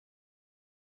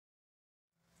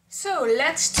So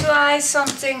let's try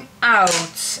something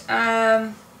out.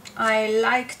 I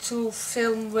like to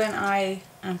film when I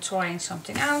am trying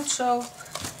something out,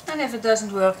 and if it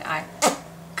doesn't work I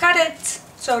cut it.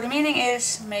 So the meaning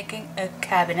is making a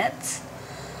cabinet,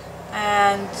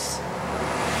 and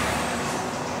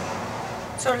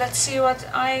so let's see what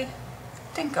I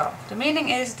think of. The meaning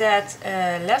is that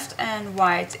left and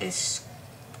right is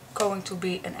going to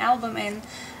be an album in,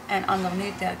 and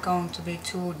underneath there are going to be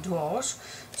two drawers.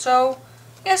 So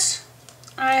yes,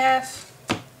 I have.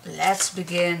 Let's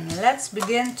begin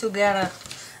together.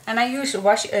 And I use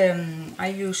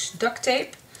duct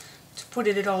tape to put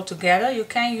it all together. You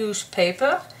can use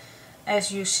paper,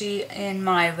 as you see in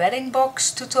my wedding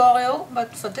box tutorial,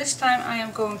 but for this time I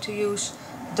am going to use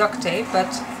duct tape,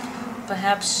 but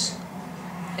perhaps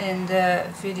in the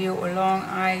video along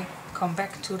I come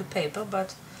back to the paper,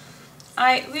 but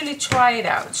I really try it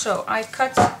out. So I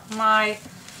cut my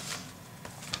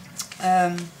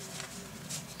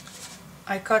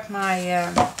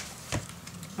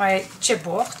my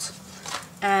chipboard,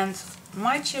 and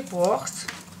my chipboard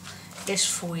is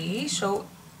free, so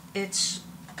it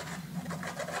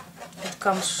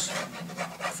comes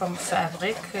from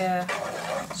fabric.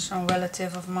 Some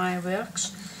relative of mine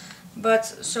works, but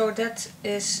so that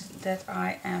is that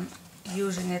I am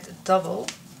using it double.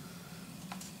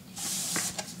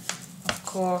 Of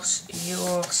course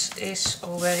yours is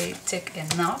already thick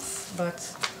enough,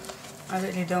 but I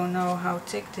really don't know how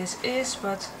thick this is,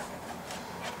 but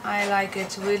I like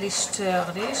it really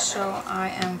sturdy, so I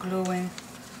am gluing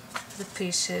the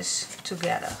pieces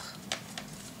together.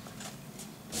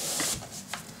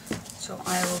 So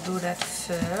I will do that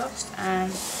first,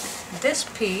 and this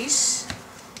piece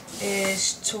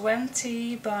is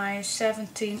 20 by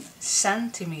 17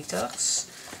 centimeters,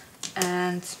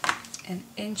 and in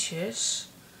inches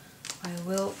I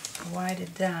will write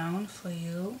it down for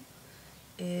you.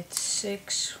 It's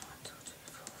 6, 1, 2, 3,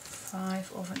 4,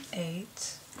 5 of an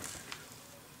 8,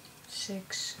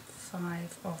 6,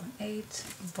 5 of an 8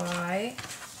 by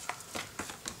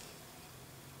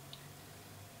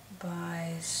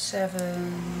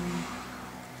 7,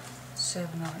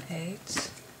 7 of an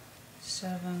 8,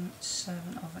 7,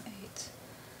 7 of an 8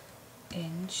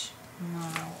 inch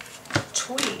now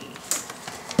 3.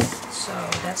 So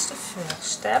that's the first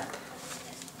step.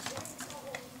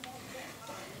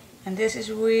 And this is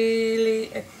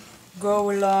really a go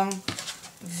along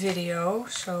video,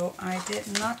 so I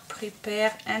did not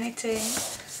prepare anything.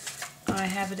 I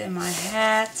have it in my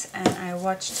head, and I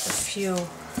watched a few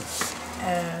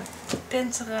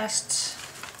Pinterest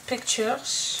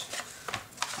pictures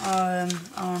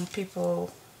on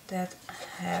people that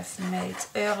have made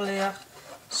earlier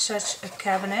such a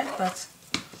cabinet, but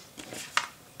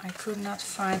I could not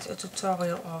find a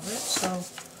tutorial of it, so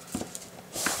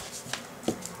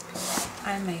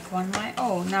I make one my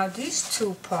own. Now these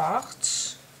two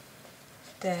parts,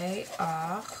 they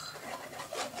are,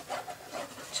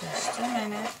 just a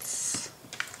minute,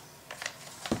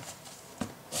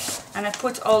 and I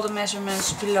put all the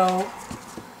measurements below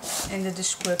in the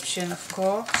description, of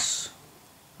course,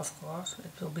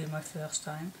 it will be my first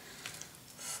time.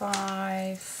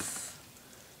 5,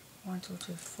 1, 2,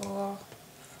 3, 4,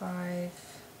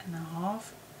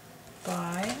 5.5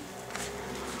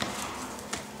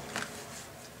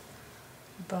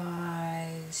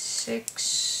 by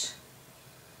 6,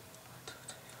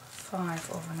 5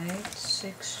 of an 8,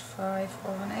 6, 5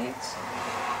 of an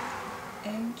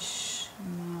 8 inch,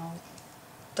 now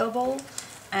double,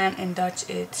 and in Dutch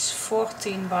it's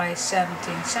 14 by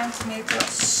 17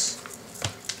 centimeters.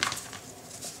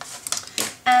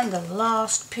 And the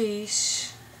last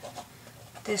piece,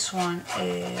 this one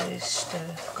is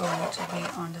going to be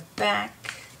on the back,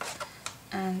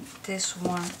 and this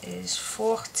one is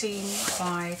 14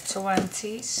 by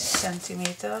 20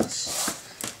 centimeters,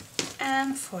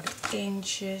 and for the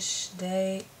inches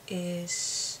they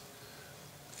is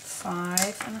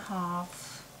 5.5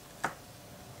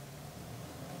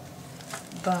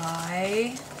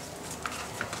 by,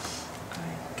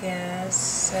 I guess,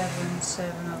 7,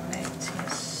 7 of an 8,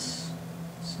 yes,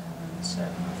 7, 7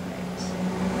 of an 8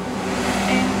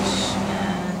 inch,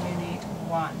 and you need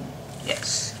 1, yes.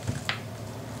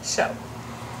 So,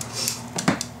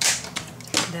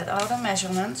 that are the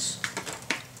measurements.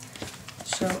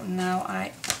 So now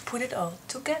I put it all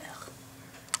together.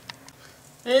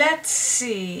 Let's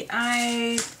see,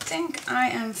 I think I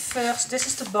am first, this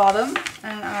is the bottom,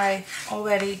 and I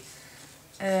already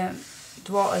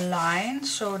draw a line,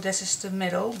 so this is the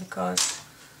middle, because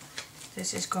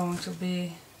this is going to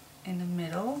be in the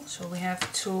middle. So we have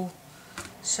two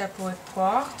separate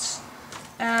parts.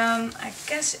 I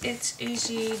guess it's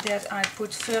easy that I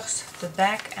put first the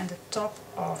back and the top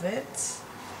of it,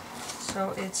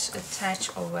 so it's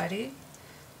attached already.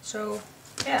 So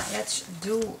yeah, let's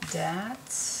do that.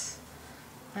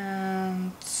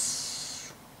 And let's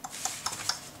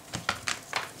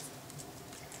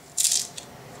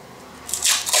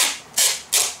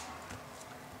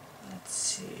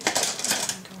see,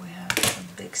 do we have a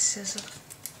big scissor?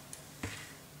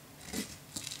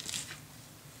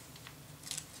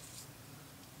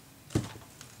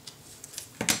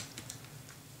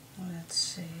 Let's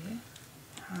see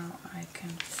how I can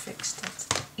fix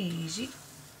that easy.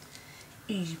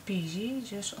 Easy peasy,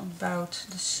 just about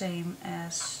the same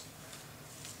as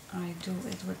I do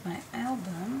it with my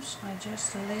albums. I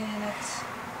just lay it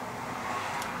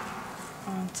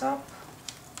on top.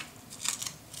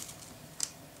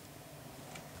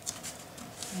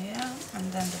 Yeah,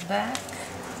 and then the back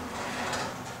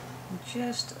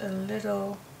just a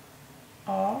little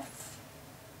off,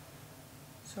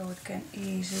 so it can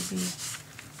easily be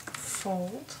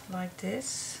fold like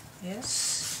this.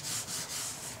 Yes.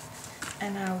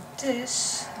 And now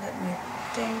this, let me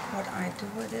think what I do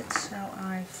with it. Shall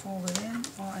I fold it in,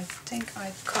 or I think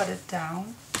I cut it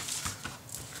down?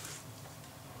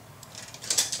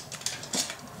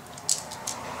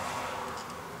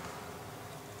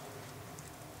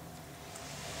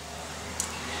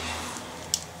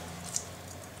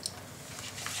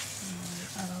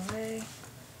 The other way.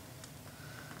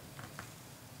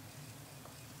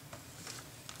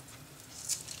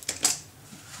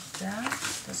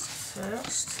 That's the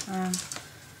first, and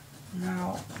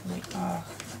now we are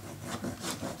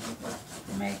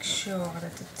make sure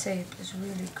that the tape is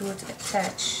really good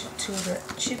attached to the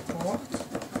chipboard.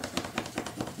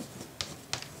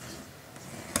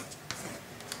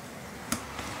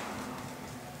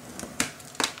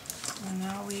 And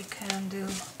now we can do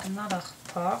another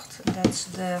part, that's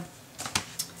the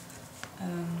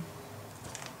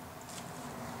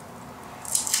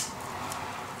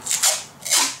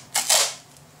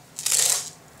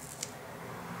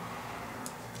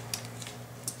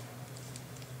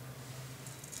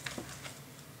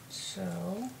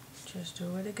so just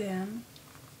do it again.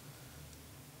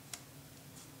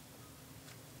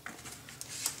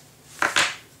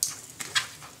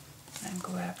 And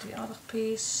grab the other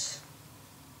piece.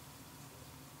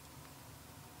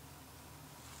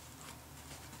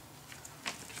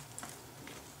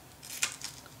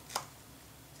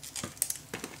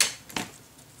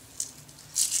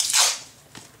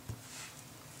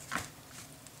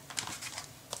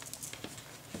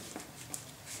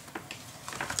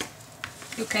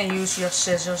 You can use your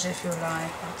scissors if you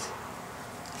like, but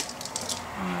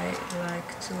I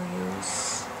like to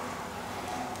use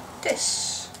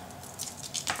this.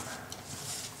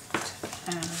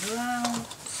 Turn it around.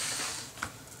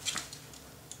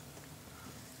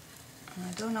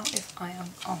 I don't know if I am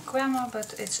on camera,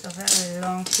 but it's a very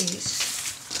long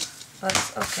piece.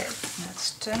 But okay,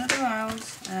 let's turn it around,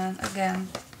 and again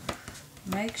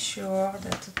make sure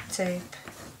that the tape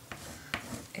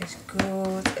is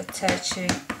good attaching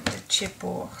the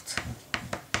chipboard,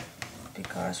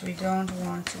 because we don't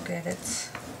want to get it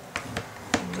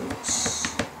loose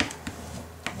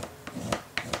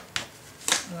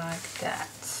like that.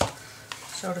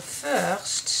 So the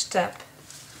first step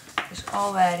is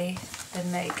already the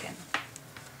making.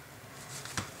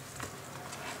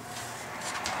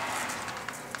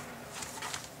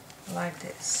 Like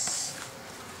this.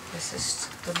 This is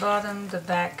the bottom, the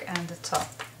back and the top.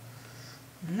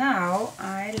 Now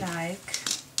I like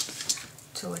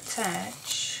to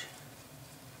attach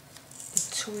the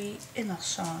 3 inner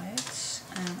sides,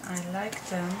 and I like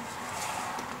them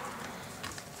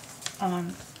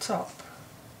on top.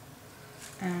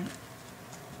 And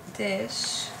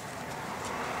this,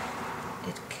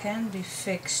 it can be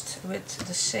fixed with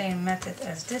the same method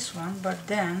as this one, but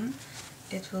then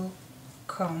it will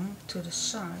come to the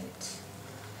side.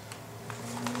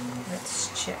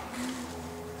 Let's check.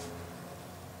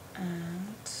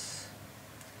 And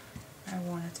I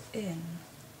want it in,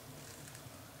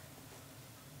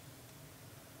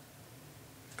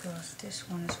 because this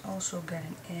one is also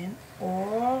getting in,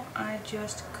 or I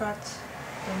just cut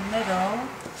the middle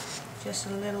just a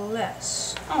little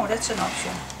less. Oh, that's an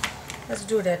option. Let's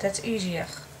do that, that's easier.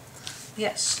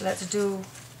 Yes, let's do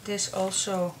this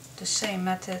also the same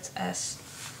method as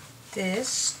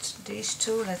this. These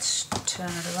two, let's turn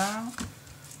it around.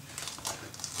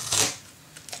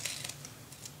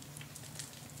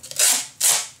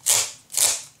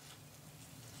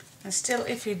 And still,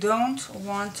 if you don't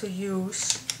want to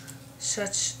use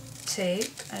such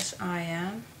tape as I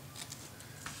am,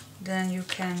 then you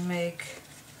can make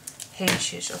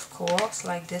hinges, of course,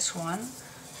 like this one,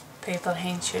 paper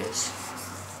hinges.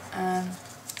 And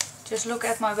just look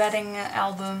at my wedding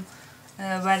album,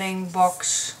 wedding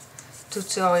box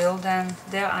tutorial, then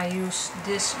there I use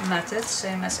this method,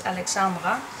 same as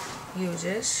Alexandra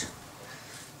uses.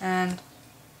 And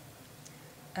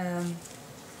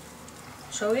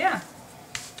so yeah,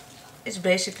 it's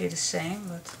basically the same,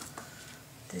 but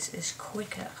this is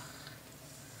quicker,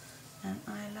 and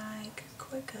I like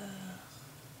quicker.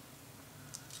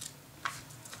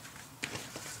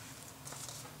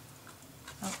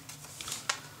 Oh.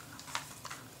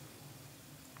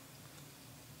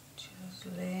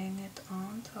 Just laying it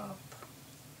on top,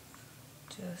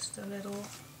 just a little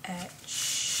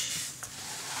edge,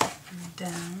 and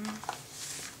then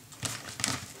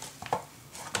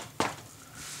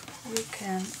we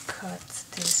can cut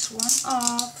this one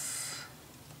off.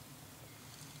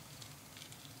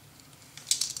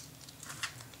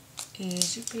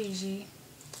 Easy peasy.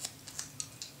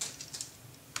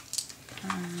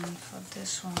 And for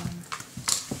this one,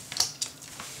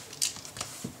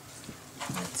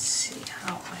 let's see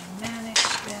how I manage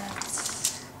that.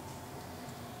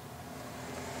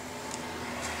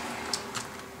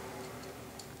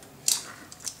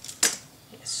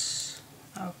 Yes,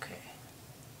 okay.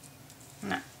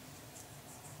 Now,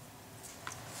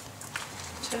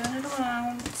 turn it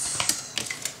around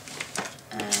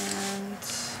and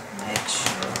make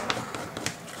sure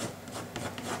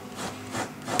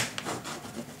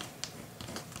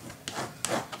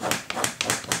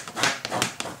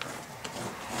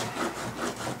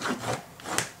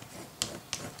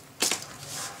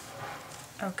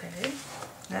okay,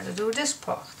 let's do this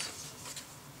part.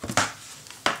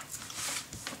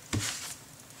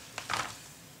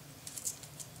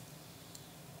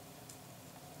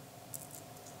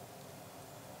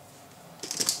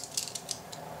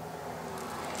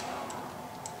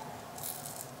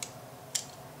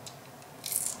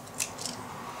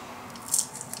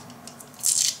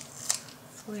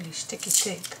 Really sticky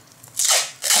tape.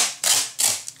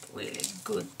 Really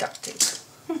good duct tape.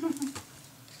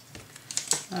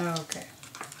 Okay.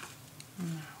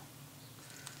 Now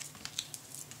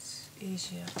it's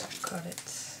easier to cut it.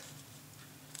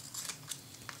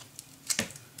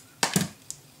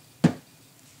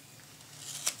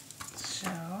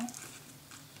 So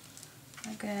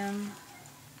again,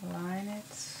 line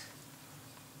it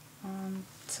on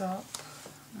top,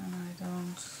 and I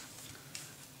don't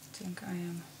think I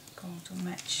am going to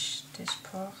match this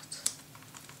part.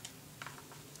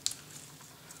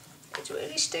 It's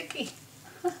really sticky.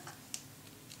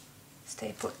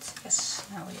 Stay put. Yes,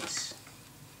 now it is.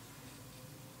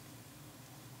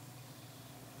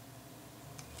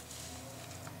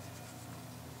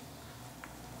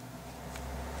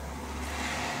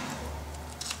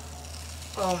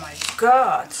 Oh my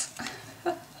god.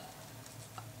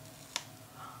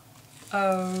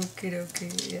 Okie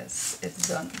dokie, yes, it's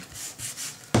done.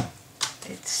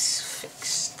 It's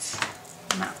fixed.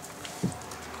 Now,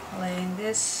 laying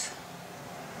this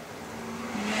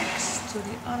next to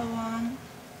the other one.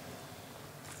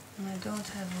 And I don't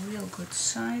have a real good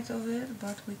sight of it,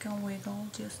 but we can wiggle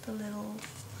just a little.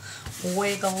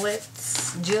 Wiggle it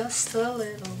just a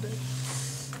little bit.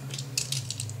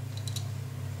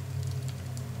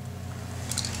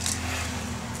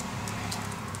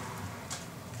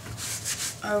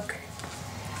 Okay,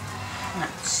 now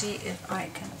see if I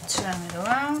can turn it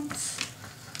around.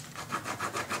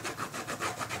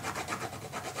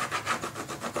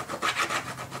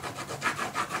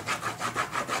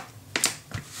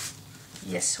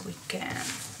 Yes, we can.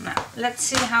 Now let's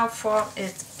see how far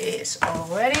it is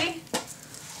already.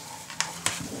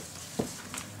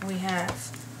 We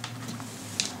have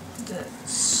the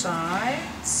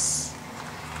sides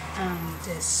and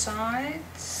this side,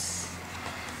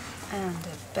 and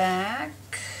the back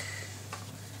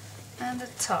and the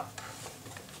top.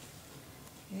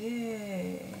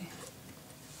 Yay!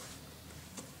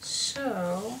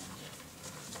 So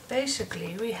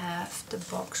basically we have the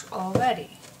box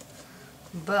already,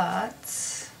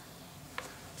 but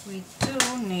we do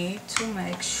need to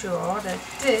make sure that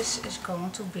this is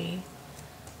going to be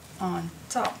on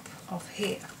top of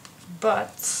here.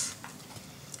 But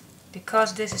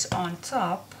because this is on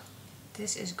top,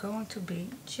 this is going to be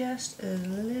just a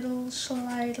little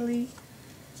slightly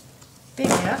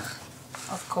bigger,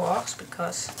 of course,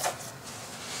 because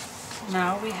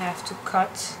now we have to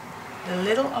cut the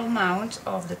little amount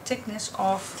of the thickness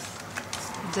of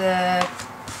the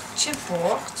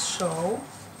chipboard. So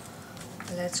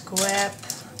let's grab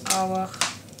our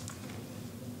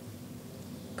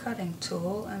cutting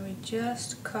tool and we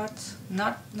just cut,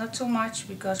 not too much,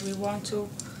 because we want to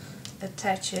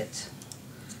attach it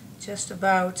just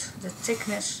about the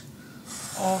thickness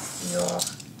of your,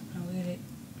 and really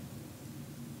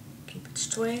keep it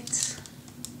straight.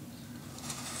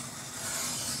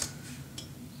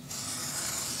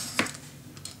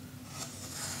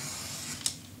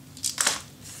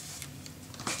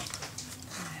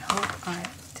 I hope I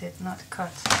did not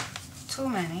cut too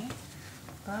many,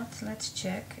 but let's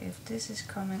check if this is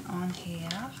coming on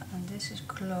here and this is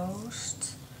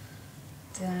closed,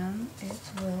 then it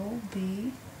will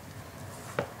be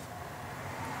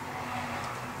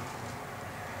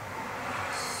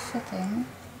fitting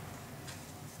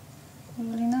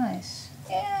really nice.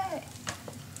 Yay!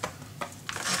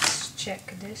 Let's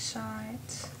check this side.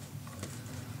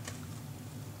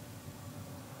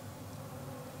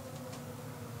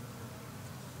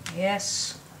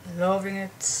 Yes, loving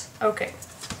it. Okay,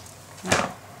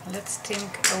 now let's think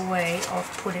a way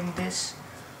of putting this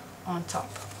on top.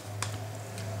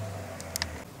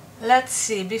 Let's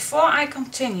see, before I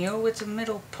continue with the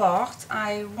middle part,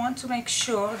 I want to make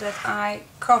sure that I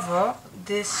cover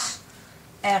this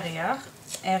area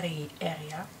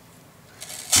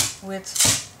with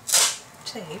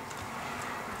tape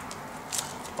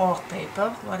or paper,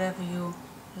 whatever you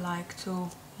like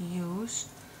to use.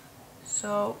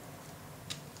 So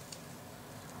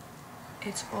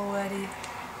it's already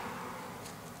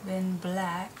been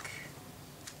black.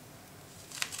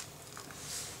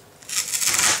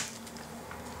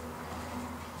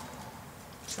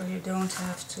 So you don't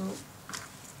have to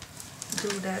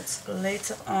do that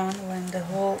later on when the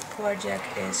whole project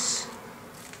is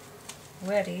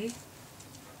ready.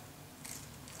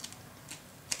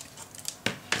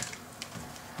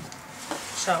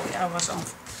 Sorry, I was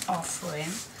off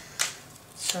frame.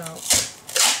 So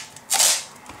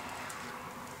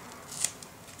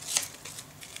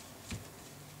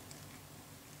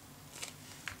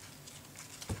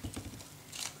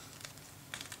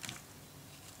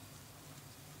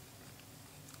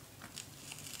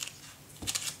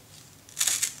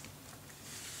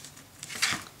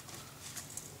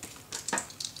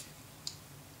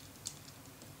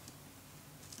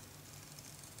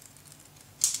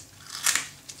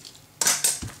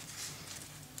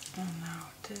and now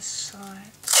this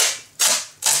side.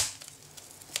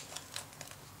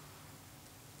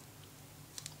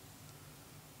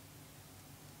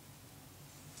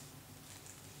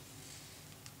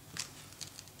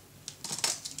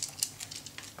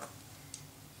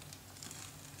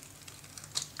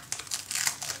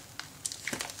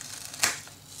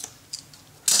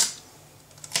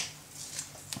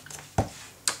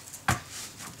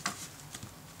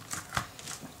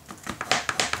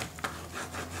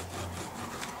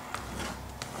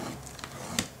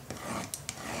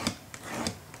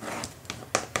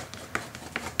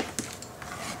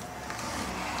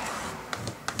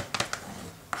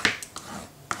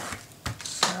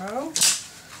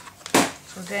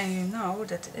 So then you know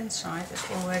that the inside has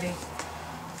already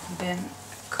been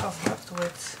covered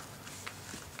with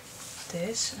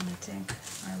this, and I think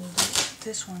I will do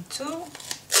this one too.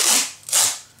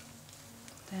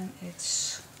 Then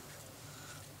it's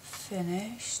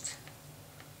finished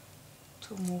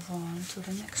to move on to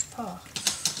the next part.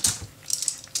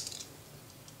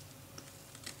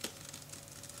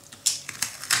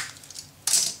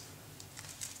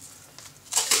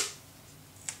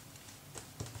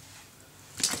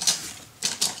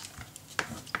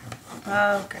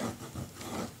 Okay,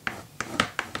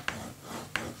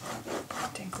 I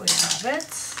think we have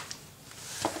it.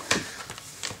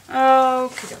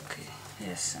 Okie dokie.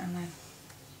 Yes, and then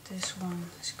this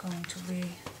one is going to be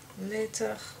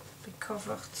later be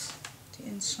covered, the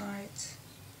inside.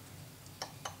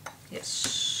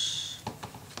 Yes,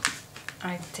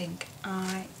 I think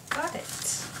I got it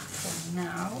for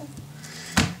now.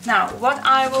 Now, what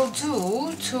I will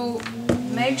do to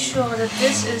make sure that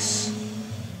this is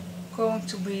going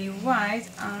to be right,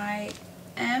 I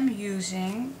am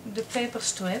using the paper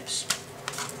strips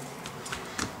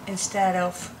instead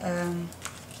of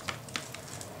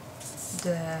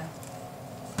the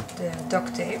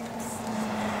duct tape.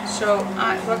 So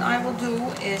what I will do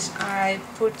is I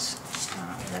put,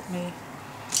 let me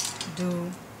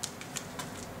do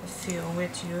a feel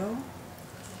with you.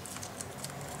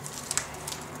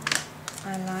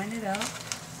 I line it up.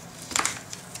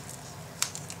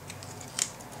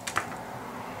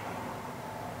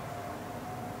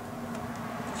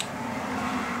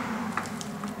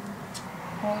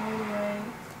 All the way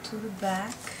to the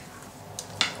back,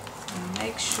 and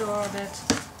make sure that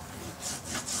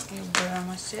you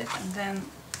burnish it, and then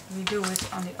we do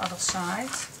it on the other side.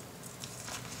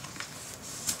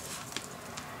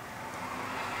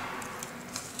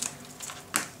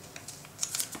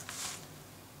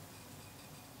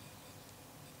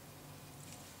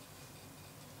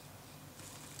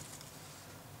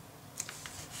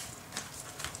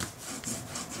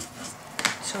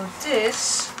 So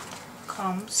this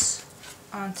comes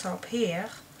on top here,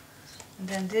 and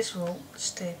then this will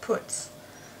stay put.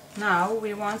 Now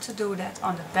we want to do that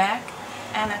on the back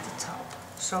and at the top,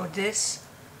 so this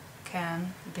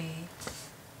can be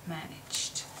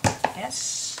managed.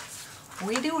 Yes,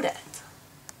 we do that.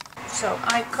 So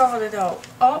I covered it all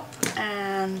up,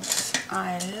 and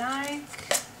I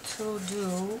like to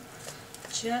do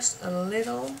just a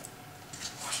little,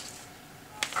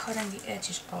 cutting the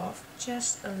edges off,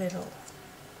 just a little.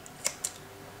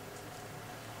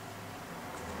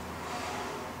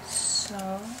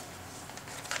 So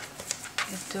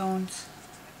it don't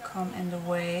come in the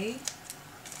way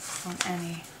from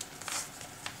any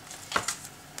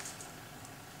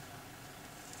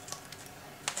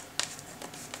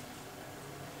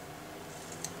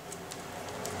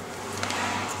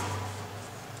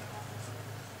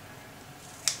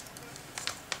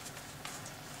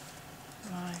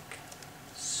like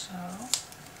so.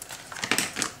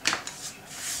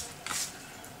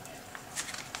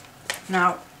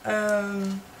 Now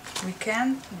we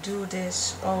can do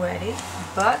this already,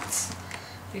 but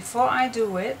before I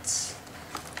do it,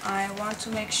 I want to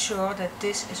make sure that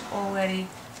this is already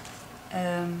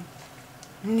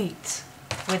neat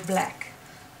with black.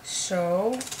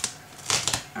 So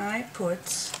I put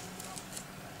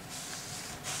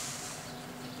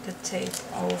the tape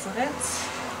over it.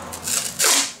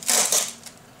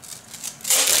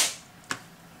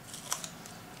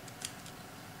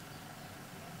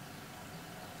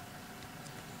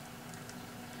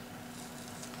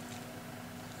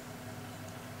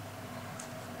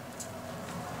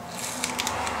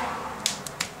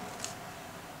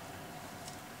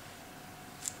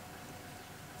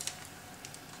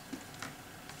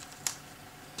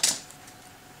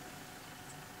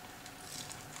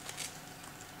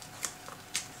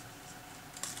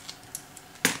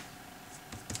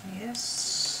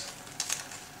 Yes.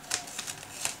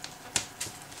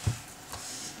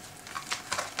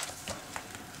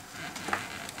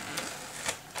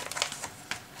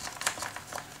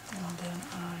 And then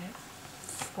I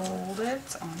fold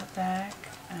it on the back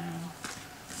and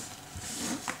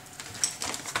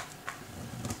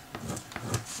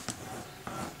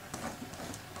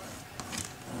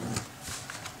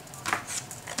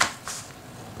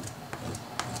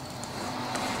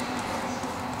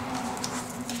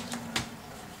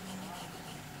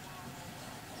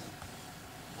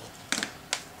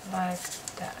like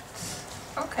that.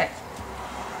 Okay.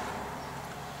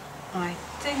 I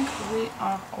think we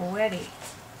are ready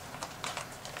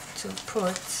to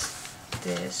put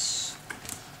this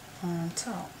on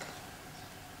top.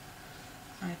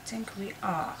 I think we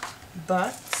are,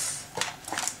 but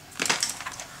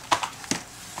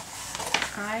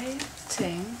I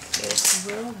think it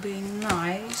will be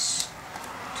nice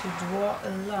to draw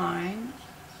a line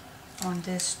on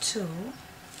this too,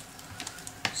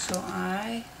 so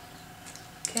I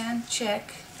can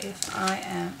check if I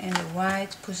am in the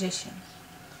right position.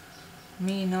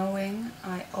 Me knowing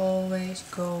I always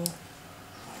go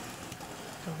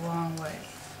the wrong way.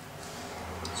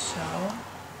 So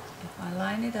if I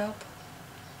line it up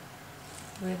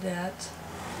with that,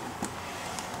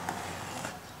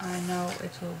 I know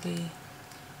it will be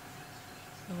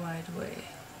the right way.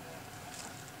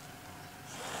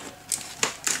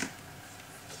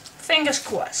 Fingers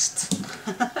crossed.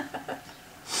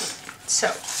 So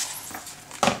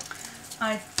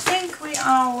I think we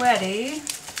are ready.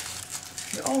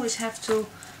 You always have to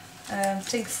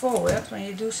think forward when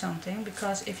you do something,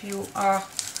 because if you are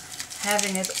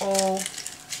having it all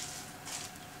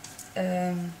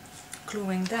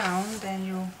gluing down, then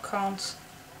you can't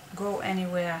go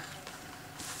anywhere.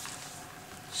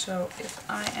 So if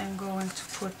I am going to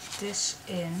put this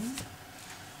in,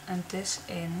 and this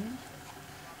in,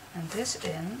 and this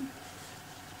in,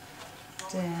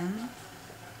 then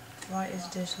why is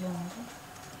this longer?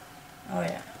 Oh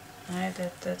yeah, right,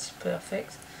 that's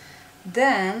perfect.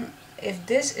 Then if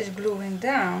this is gluing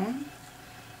down,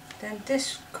 then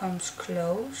this comes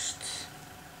closed.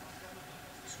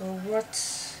 So what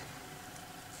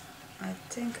I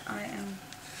think I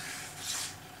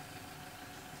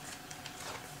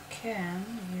can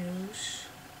use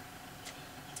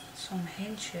some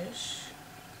hinges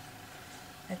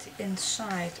at the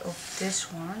inside of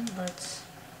this one, but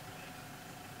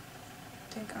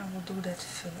I think I will do that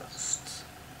first.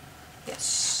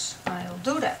 Yes, I'll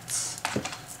do that.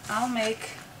 I'll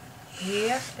make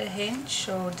here a hinge,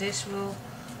 so this will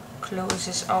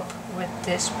closes up with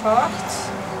this part,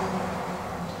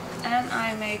 and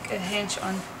I make a hinge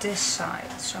on this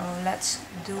side. So let's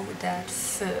do that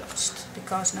first,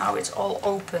 because now it's all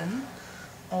open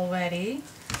already,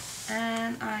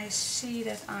 And I see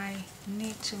that I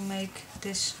need to make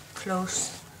this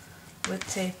closed with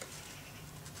tape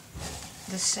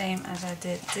the same as I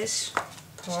did this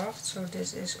part. So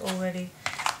this is already,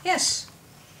 yes.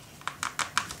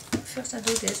 First I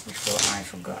do this before I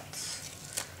forgot.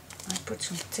 I put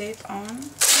some tape on.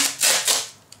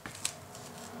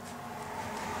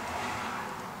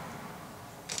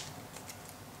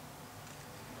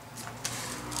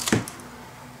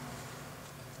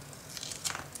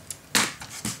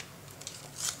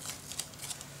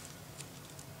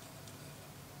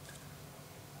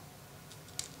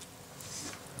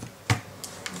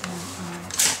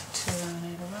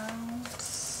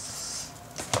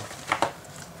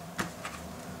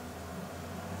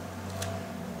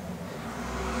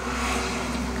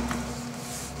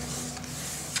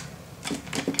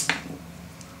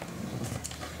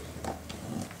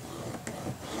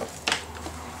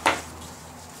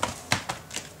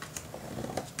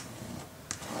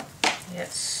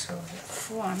 Yes, so the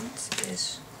front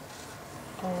is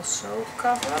also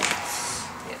covered.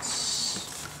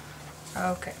 Yes.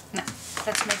 Okay, now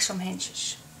let's make some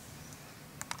hinges.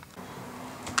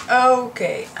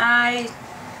 Okay, I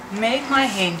made my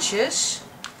hinges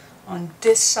on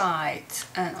this side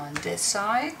and on this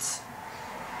side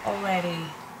already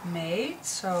made.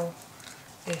 So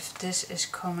if this is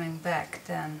coming back,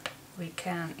 then we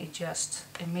can adjust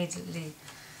immediately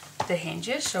the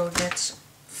hinges, so that's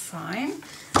fine.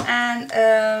 And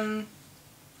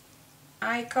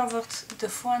I covered the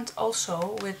front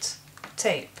also with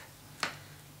tape,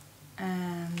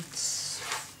 and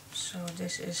so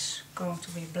this is going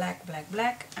to be black, black,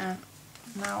 black. And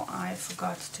now I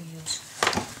forgot to use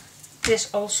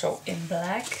this also in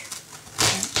black,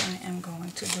 and I am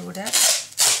going to do that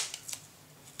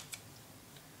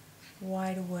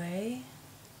right away,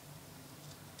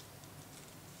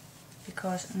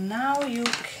 because now you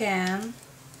can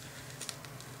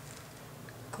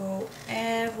go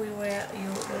everywhere you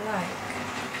like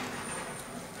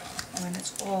when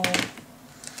it's all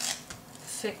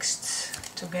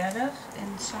fixed together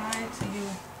inside. You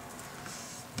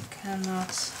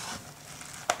cannot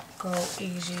go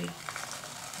easy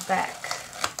back.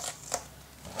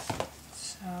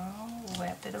 So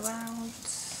wrap it around.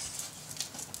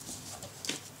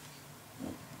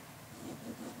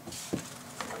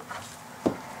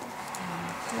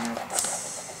 Like that.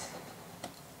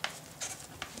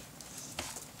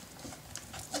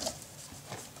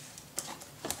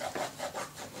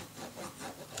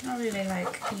 I really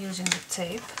like using the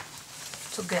tape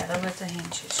together with the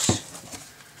hinges.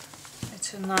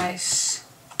 It's a nice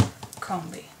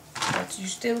combi, but you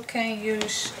still can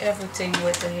use everything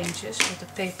with the hinges, with the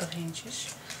paper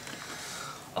hinges,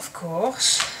 of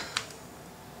course.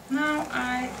 Now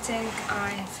I think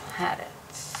I've had it.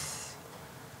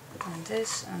 And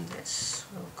this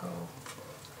will go,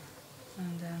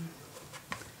 and then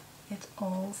it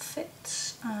all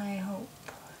fits, I hope.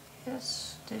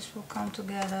 Yes, this will come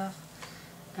together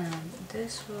and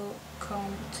this will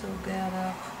come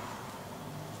together.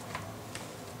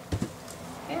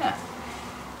 Yeah,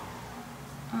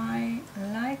 I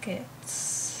like it.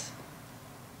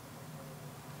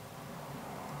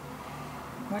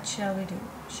 What shall we do?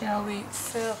 Shall we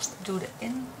first do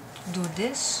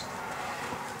this,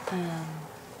 and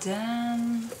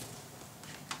then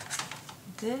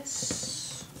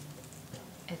this?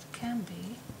 It can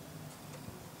be.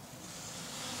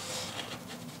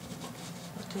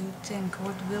 What do you think?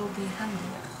 What will be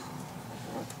handier?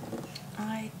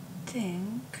 I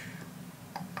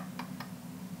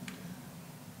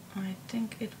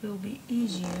think it will be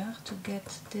easier to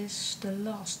get this the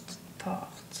last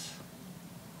part.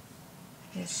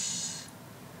 Yes,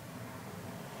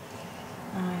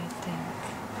 I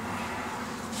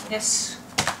think. Yes,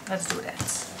 let's do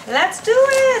that. Let's do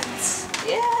it!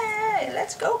 Yay!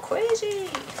 Let's go crazy!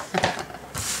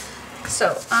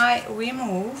 So I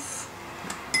remove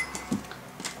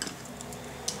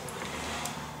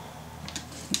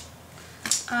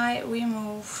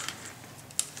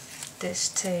this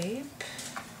tape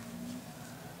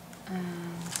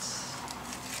and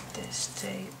this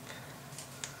tape,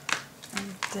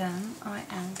 and then I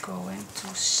am going to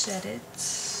set it.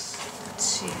 Let's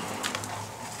see.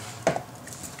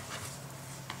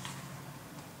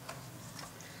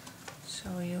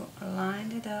 So you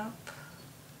line it up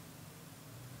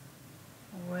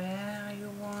where you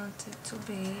want it to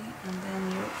be, and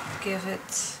then you give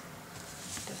it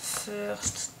the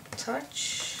first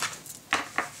touch.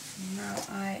 Now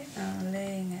I am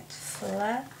laying it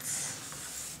flat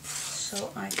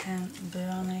so I can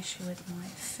burnish with my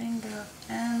finger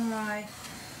and my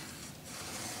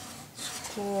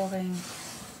scoring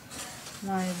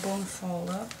my bone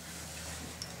folder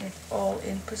it all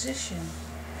in position.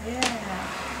 Yeah.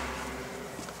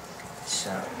 So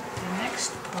the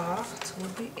next part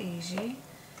would be easy.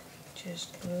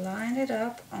 Just line it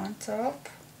up on top.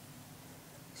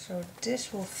 So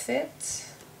this will fit.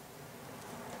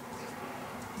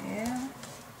 Yeah.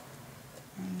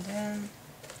 And then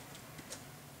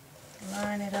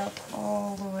line it up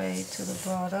all the way to the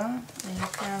bottom. And you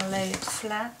can lay it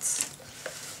flat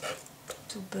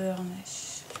to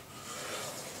burnish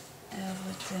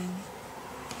everything.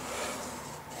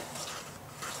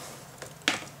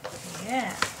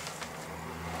 Yeah.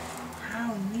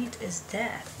 How neat is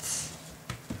that?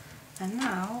 And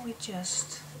now we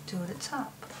just do the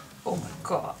top. Oh my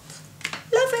god.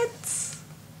 Love it!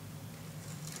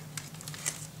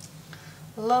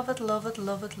 Love it, love it,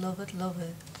 love it, love it, love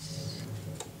it.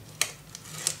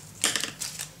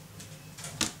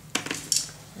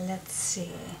 Let's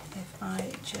see if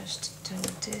I just do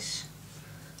this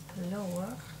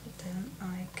lower, then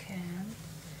I can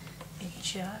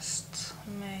just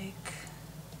make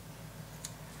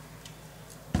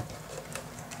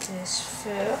this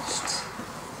first.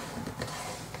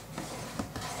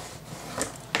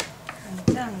 And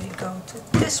then we go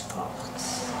to this part.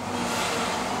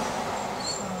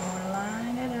 So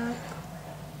line it up,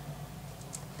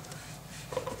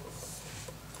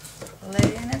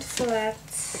 laying it flat,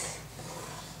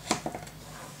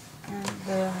 and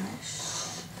burnish.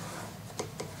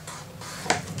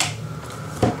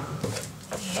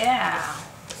 Yeah.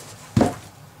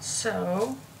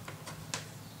 So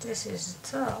this is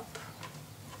the top.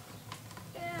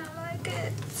 Yeah, I like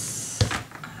it.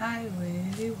 I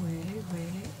really, really,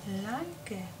 really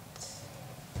like it.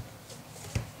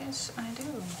 Yes, I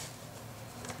do.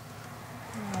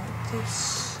 Like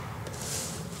this.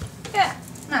 Yeah.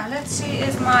 Now let's see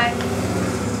if my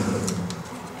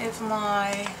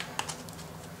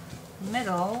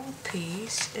middle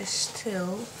piece is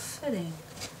still fitting.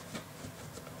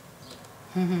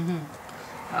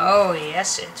 Oh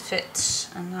yes, it fits.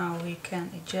 And now we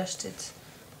can adjust it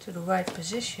to the right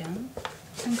position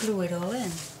and glue it all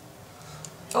in.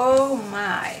 Oh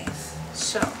my!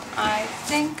 So I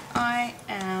think I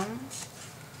am.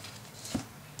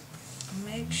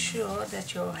 Make sure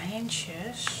that your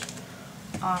hinges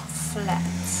are flat,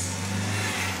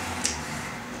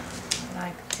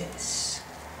 like this.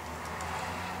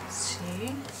 See?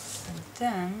 And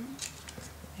then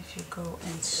if you go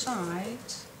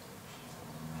inside,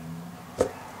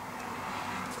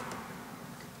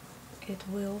 it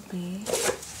will be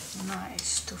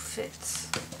nice to fit.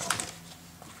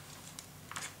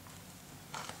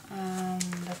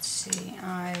 Let's see,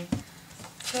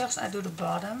 first I do the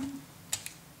bottom,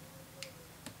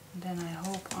 then I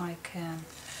hope I can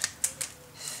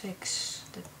fix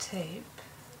the tape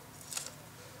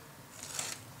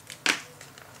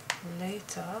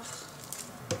later.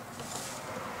 I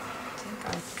think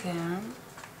I can.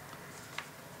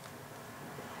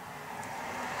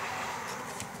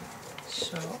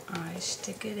 So I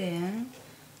stick it in,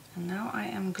 and now I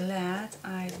am glad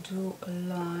I do a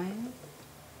line.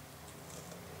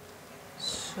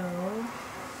 So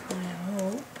I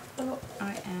hope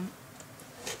I am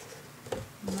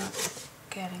not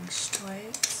getting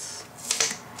straight.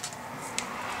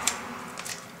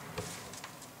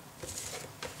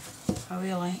 I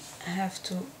really have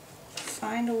to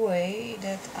find a way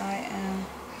that I am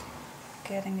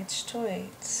getting it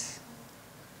straight.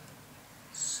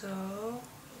 So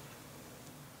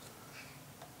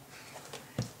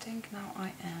I think now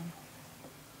I am.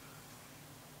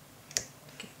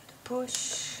 Give it a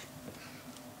push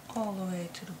all the way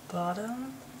to the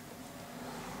bottom.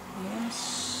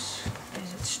 Yes.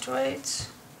 Is it straight?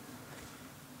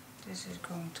 This is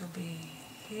going to be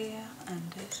here,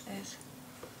 and this is.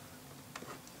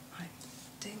 I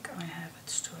think I have it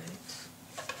straight.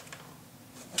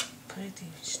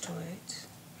 Pretty straight.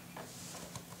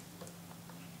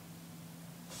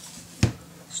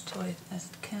 Straight as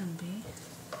it can be.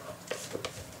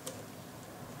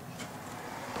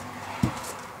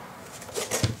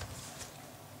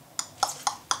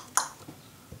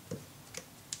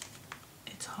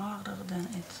 It's harder than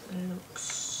it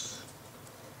looks.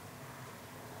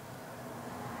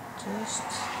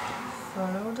 Just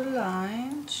follow the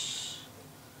lines,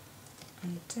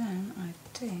 and then I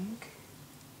think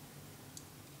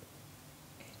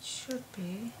it should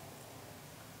be.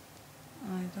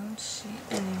 I don't see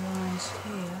any lines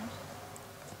here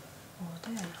or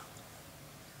there,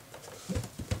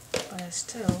 but I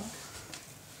still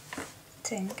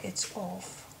think it's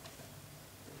off.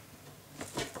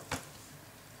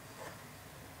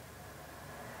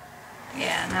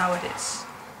 Yeah, now it is.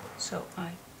 So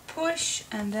I push,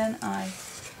 and then I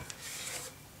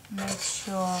make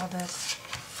sure that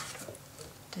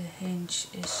the hinge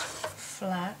is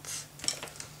flat,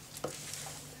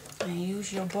 and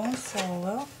use your bone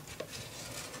folder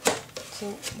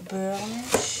to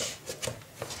burnish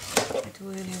it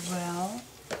really well.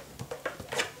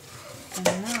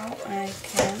 And now I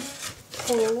can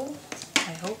pull,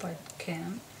 I hope I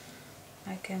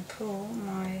can pull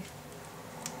my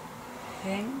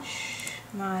hinge,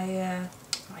 my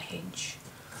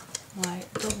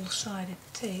double-sided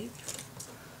tape,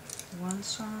 one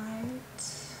side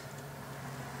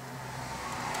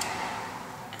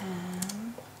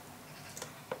and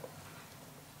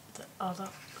the other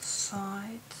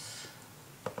side.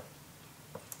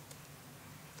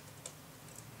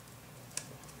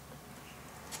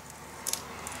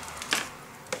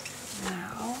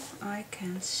 Now I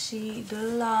can see the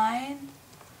line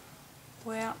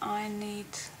where I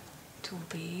need to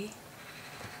be,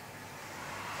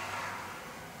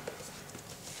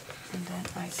 and then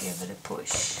I give it a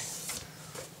push,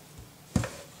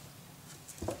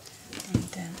 and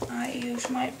then I use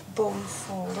my bone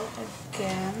folder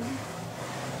again.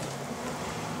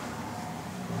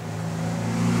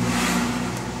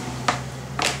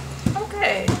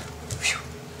 Okay,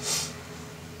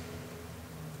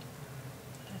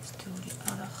 let's do the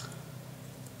other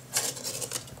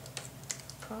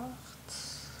part.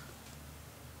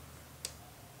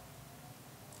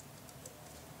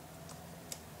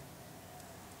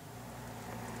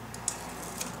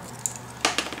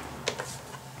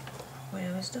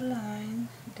 Where is the line?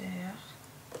 There.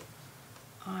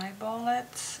 Eyeball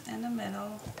it in the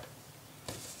middle.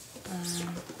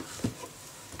 And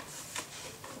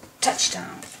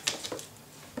touchdown.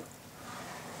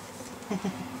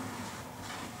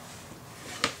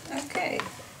 Okay.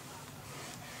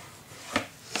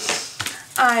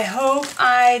 I hope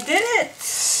I did it.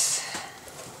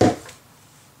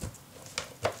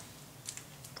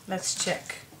 Let's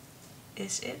check.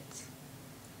 Is it?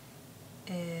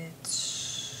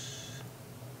 It's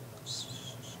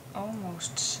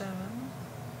almost 7,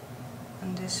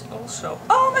 and this also.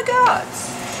 Oh my god!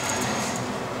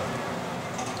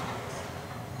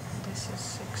 This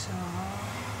is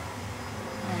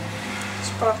 6.5.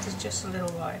 This part is just a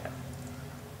little wider.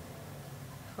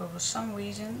 For some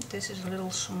reason this is a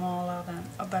little smaller than,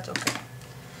 oh, but okay.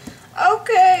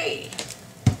 Okay!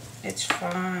 It's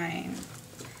fine.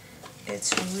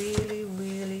 It's really,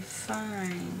 really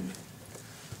fine.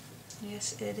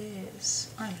 Yes, it is.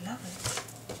 I love it.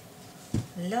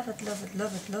 Love it, love it,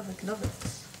 love it, love it, love it.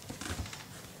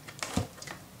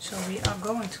 So we are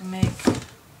going to make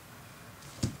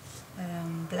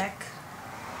black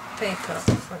paper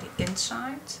for the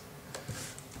inside.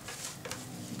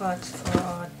 But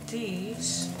for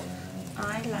these,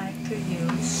 I like to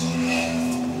use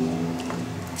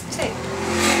tape.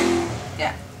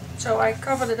 Yeah, so I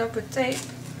covered it up with tape,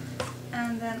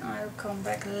 and then I'll come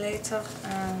back later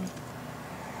and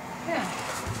yeah,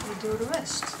 we do the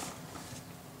rest.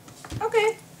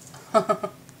 Okay.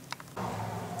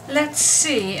 Let's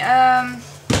see.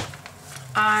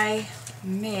 I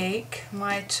make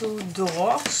my 2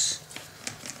 doors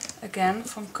again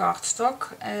from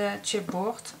cardstock,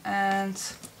 chipboard, and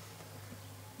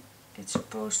it's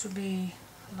supposed to be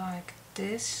like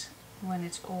this when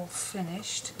it's all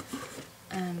finished,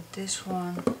 and this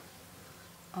one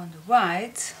on the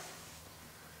white.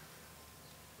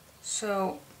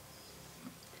 So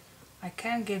I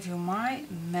can give you my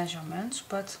measurements,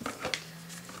 but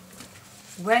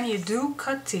when you do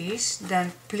cut these,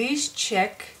 then please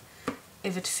check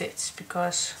if it fits,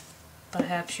 because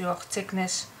perhaps your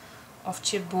thickness of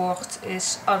chipboard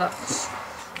is other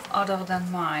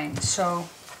than mine. So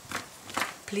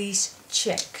please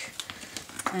check.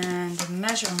 And the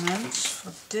measurements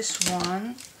for this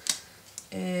one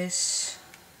is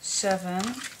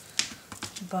 7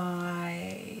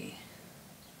 by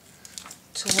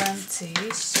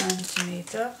 20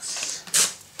 centimeters.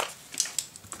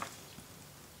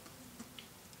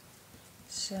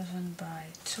 7 by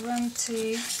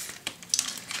 20,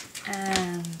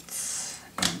 and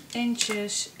in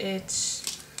inches it's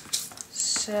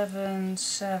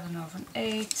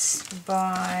 7/8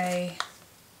 by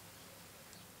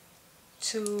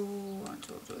 2, 1,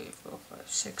 2, 3, 4, 5,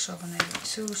 6/8,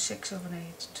 2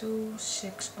 6/8, 2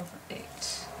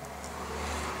 6/8.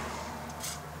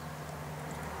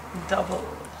 Double,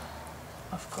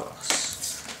 of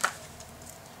course.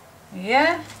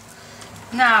 Yeah.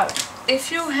 Now, if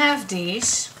you have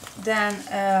these, then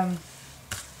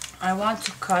I want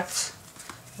to cut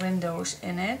windows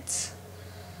in it.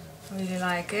 Really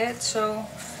like it. So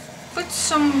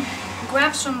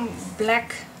grab some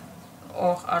black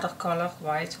or other color,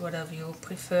 white, whatever you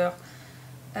prefer,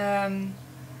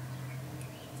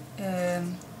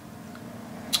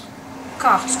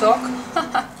 cardstock,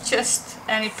 just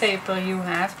any paper you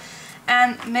have,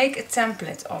 and make a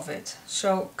template of it.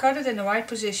 So cut it in the right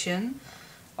position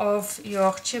of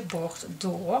your chipboard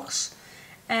doors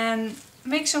and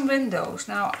make some windows.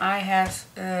 Now I have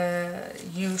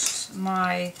used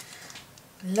my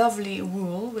lovely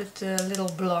wool with the little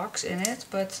blocks in it,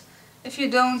 but if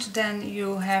you don't, then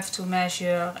you have to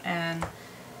measure and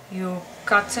you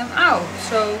cut them out.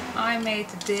 So I made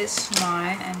this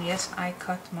mine, and yes, I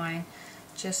cut mine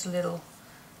just a little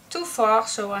too far,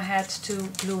 so I had to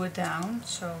glue it down.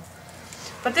 So,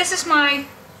 but this is my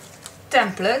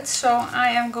template, so I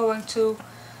am going to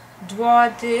draw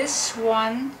this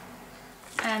one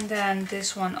and then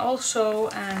this one also,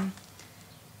 and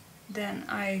then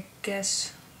I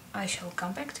guess I shall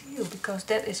come back to you, because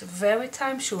that is very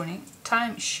time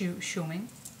consuming,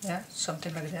 yeah,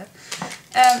 something like that.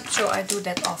 So I do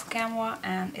that off camera,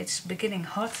 and it's beginning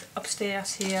hot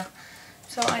upstairs here,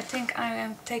 so I think I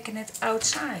am taking it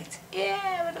outside,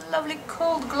 yeah, with a lovely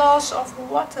cold glass of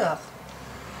water.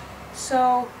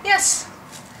 So yes,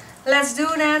 let's do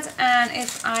that, and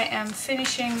if I am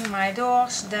finishing my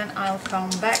doors, then I'll come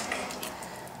back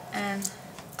and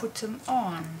put them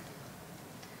on.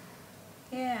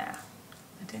 Yeah,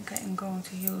 I think I am going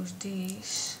to use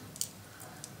these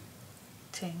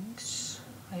things.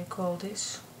 How you call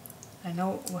this? I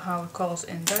know how it calls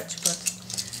in Dutch, but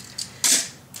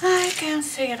I can't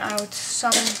figure out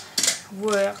some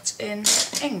words in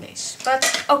English.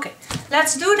 But okay,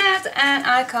 let's do that and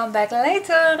I'll come back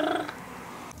later.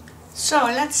 So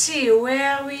let's see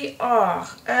where we are.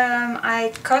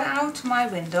 I cut out my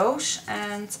windows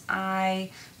and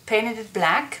I painted it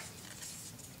black.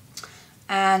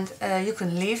 And you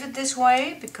can leave it this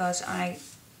way because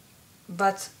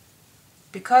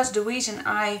the reason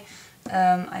I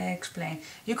explain,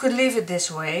 you could leave it this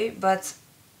way, but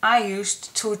I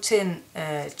used too thin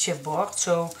chipboard,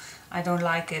 so I don't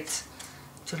like it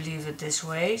to leave it this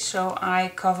way. So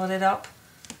I covered it up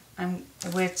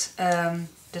with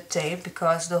the tape,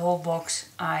 because the whole box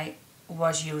I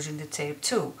was using the tape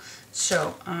too.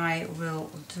 So I will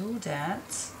do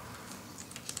that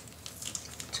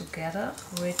together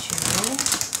with you.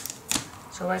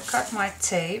 So I cut my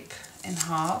tape in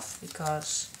half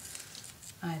because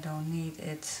I don't need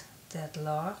it that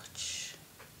large.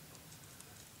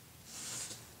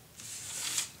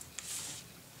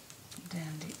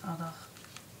 Then the other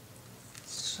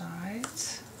side.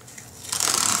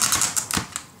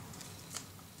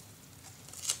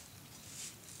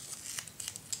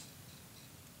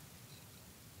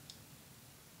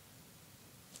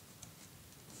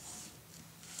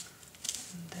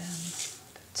 And then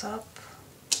the top.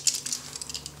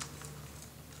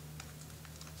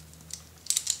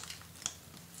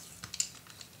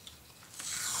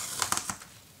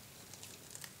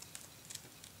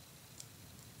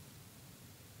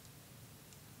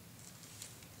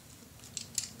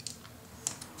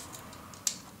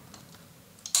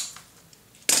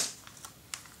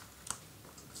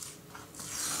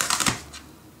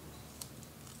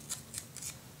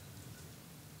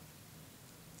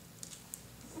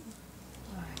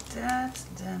 That,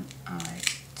 then I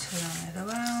turn it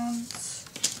around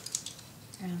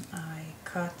and I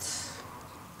cut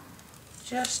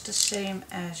just the same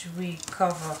as we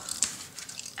cover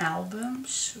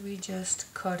albums. We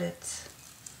just cut it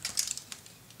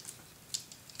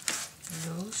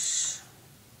loose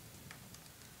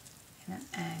in an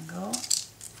angle.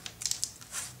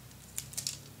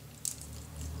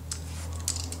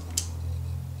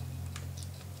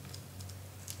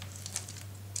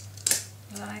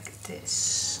 Like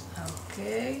this.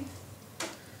 Okay,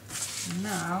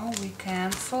 now we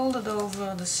can fold it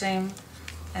over the same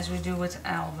as we do with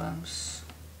albums.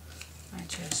 I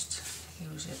just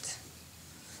use it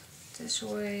this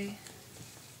way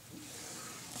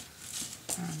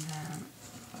and then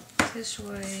this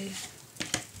way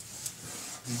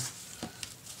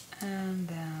and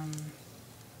then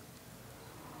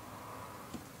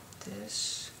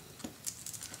this.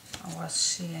 I was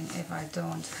seeing if I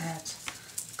don't had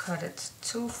cut it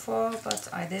too far, but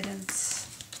I didn't,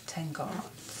 thank God.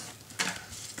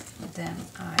 Then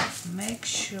I make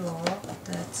sure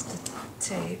that the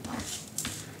tape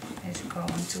is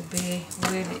going to be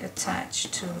really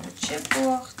attached to the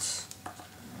chipboard.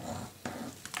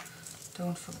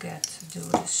 Don't forget to do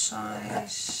the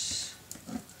sides,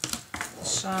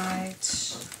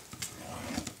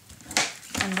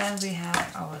 and then we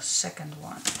have our second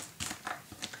one.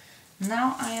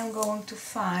 Now I am going to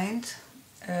find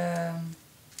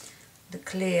the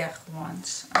clear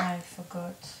ones. I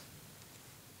forgot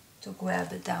to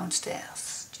grab it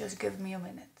downstairs. Just give me a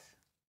minute.